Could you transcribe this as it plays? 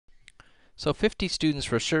So 50 students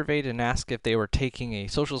were surveyed and asked if they were taking a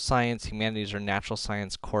social science, humanities, or natural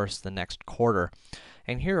science course the next quarter.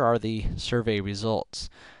 And here are the survey results.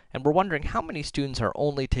 And we're wondering how many students are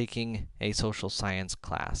only taking a social science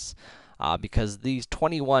class, because these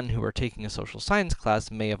 21 who are taking a social science class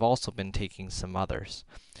may have also been taking some others.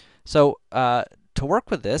 So, to work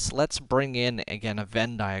with this, let's bring in, again, a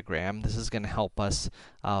Venn diagram. This is going to help us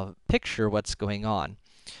picture what's going on.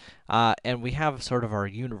 And we have sort of our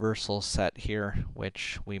universal set here,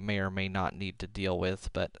 which we may or may not need to deal with,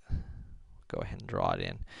 but go ahead and draw it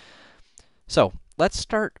in. So, let's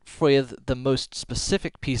start with the most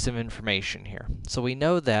specific piece of information here. So we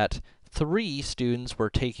know that 3 students were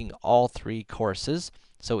taking all 3 courses.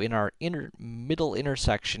 So in our middle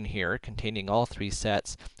intersection here, containing all 3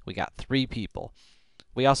 sets, we got 3 people.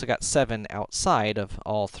 We also got 7 outside of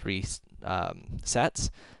all 3 sets,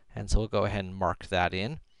 and so we'll go ahead and mark that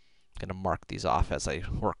in. I'm going to mark these off as I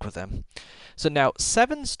work with them. So now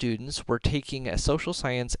 7 students were taking a social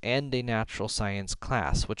science and a natural science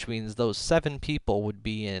class, which means those 7 people would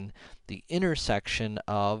be in the intersection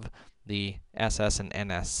of the SS and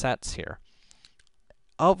NS sets here.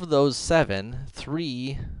 Of those 7,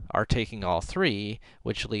 3 are taking all 3,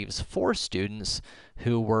 which leaves 4 students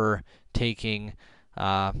who were taking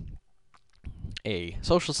a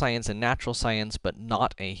social science and natural science, but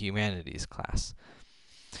not a humanities class.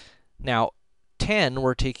 Now, 10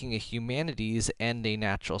 were taking a humanities and a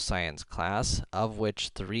natural science class, of which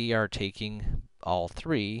 3 are taking all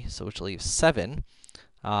 3, so which leaves 7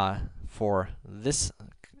 for this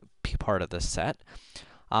part of the set.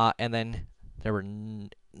 And then there were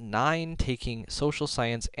 9 taking social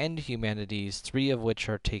science and humanities, 3 of which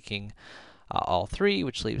are taking all 3,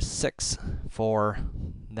 which leaves 6 for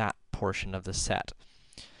that portion of the set.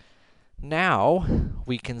 Now,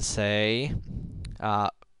 we can say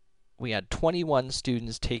we had 21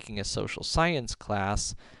 students taking a social science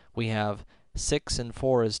class. We have 6 and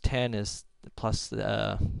 4 is 10 is plus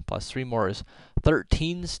 3 more is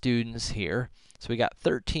 13 students here. So we got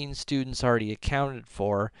 13 students already accounted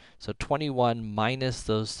for. So 21 minus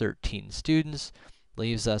those 13 students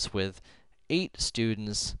leaves us with 8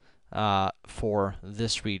 students for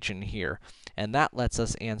this region here. And that lets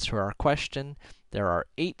us answer our question. There are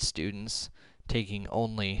 8 students taking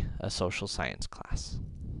only a social science class.